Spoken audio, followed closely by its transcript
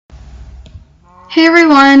Hey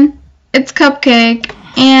everyone, it's Cupcake,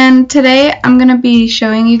 and today I'm going to be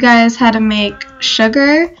showing you guys how to make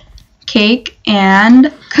sugar, cake,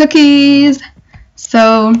 and cookies.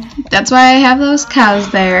 So that's why I have those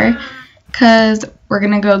cows there, because we're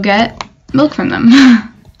going to go get milk from them.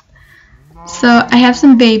 So I have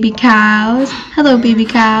some baby cows. Hello baby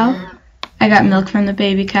cow. I got milk from the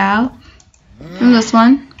baby cow, from this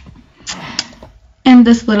one, and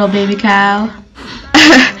this little baby cow.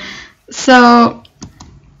 So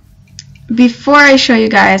before I show you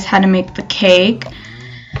guys how to make the cake,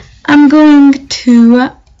 I'm going to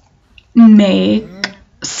make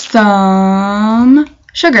some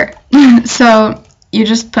sugar. So you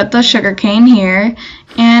just put the sugar cane here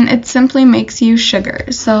and it simply makes you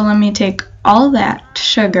sugar. So let me take all that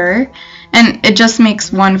sugar, and it just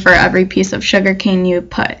makes one for every piece of sugar cane you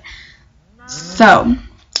put. So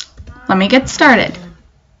let me get started.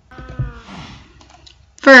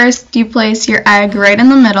 First, you place your egg right in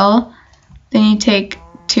the middle. Then you take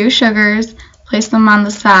 2 sugars, place them on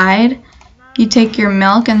the side. You take your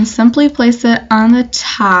milk and simply place it on the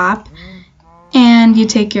top. And you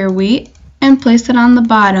take your wheat and place it on the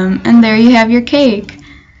bottom. And there you have your cake.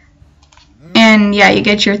 And yeah, you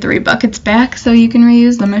get your 3 buckets back, so you can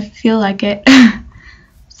reuse them if you feel like it.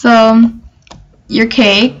 So, your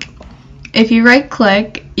cake, if you right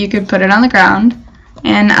click, you could put it on the ground.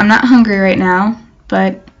 And I'm not hungry right now,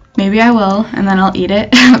 but maybe I will, and then I'll eat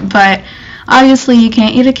it. But obviously you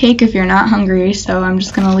can't eat a cake if you're not hungry, so I'm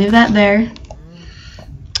just gonna leave that there.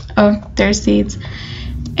 Oh, there's seeds.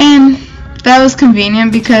 And that was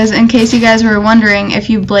convenient because in case you guys were wondering, if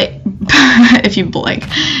you break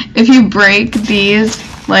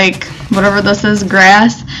these, like whatever this is,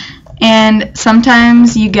 grass, and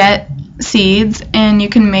sometimes you get seeds and you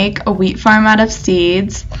can make a wheat farm out of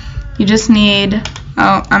seeds. You just need,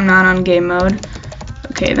 oh, I'm not on game mode.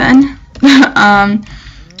 Okay then.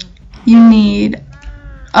 You need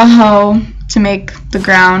a hoe to make the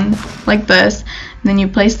ground like this. Then you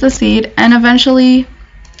place the seed and eventually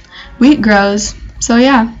wheat grows. So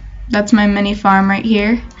yeah, that's my mini farm right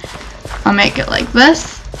here. I'll make it like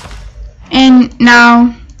this. And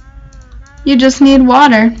now you just need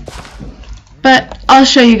water. But I'll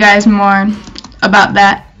show you guys more about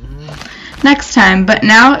that next time. But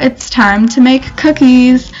now it's time to make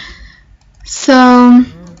cookies. So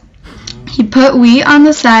you put wheat on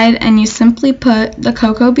the side and you simply put the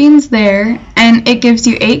cocoa beans there, and it gives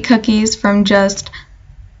you 8 cookies from just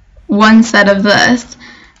one set of this.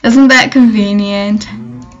 Isn't that convenient?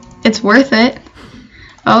 It's worth it.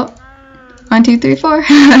 Oh, 1, 2, 3, 4.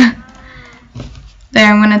 There,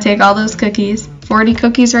 I'm going to take all those cookies. 40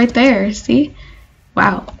 cookies right there, see?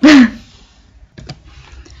 Wow.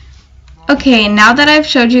 Okay, now that I've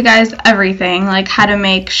showed you guys everything, like how to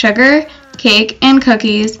make sugar, cake, and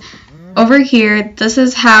cookies, over here, this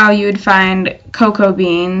is how you would find cocoa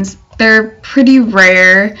beans. They're pretty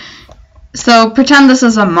rare. So pretend this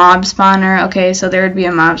is a mob spawner. Okay, so there would be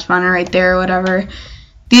a mob spawner right there or whatever.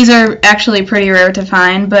 These are actually pretty rare to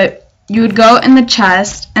find, but you would go in the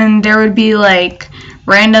chest and there would be like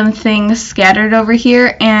random things scattered over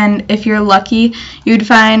here, and if you're lucky, you'd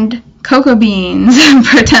find cocoa beans.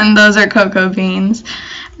 Pretend those are cocoa beans.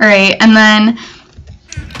 Alright, and then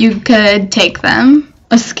you could take them,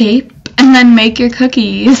 escape, and then make your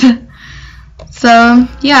cookies. So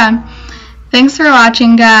yeah, thanks for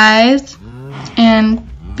watching guys, and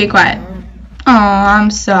be quiet. Oh,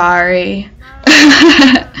 I'm sorry.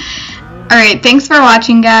 Alright, thanks for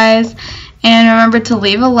watching guys, and remember to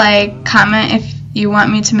leave a like, comment if you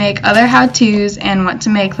want me to make other how-tos and what to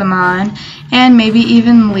make them on, and maybe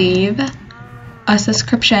even leave a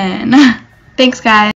subscription. Thanks guys.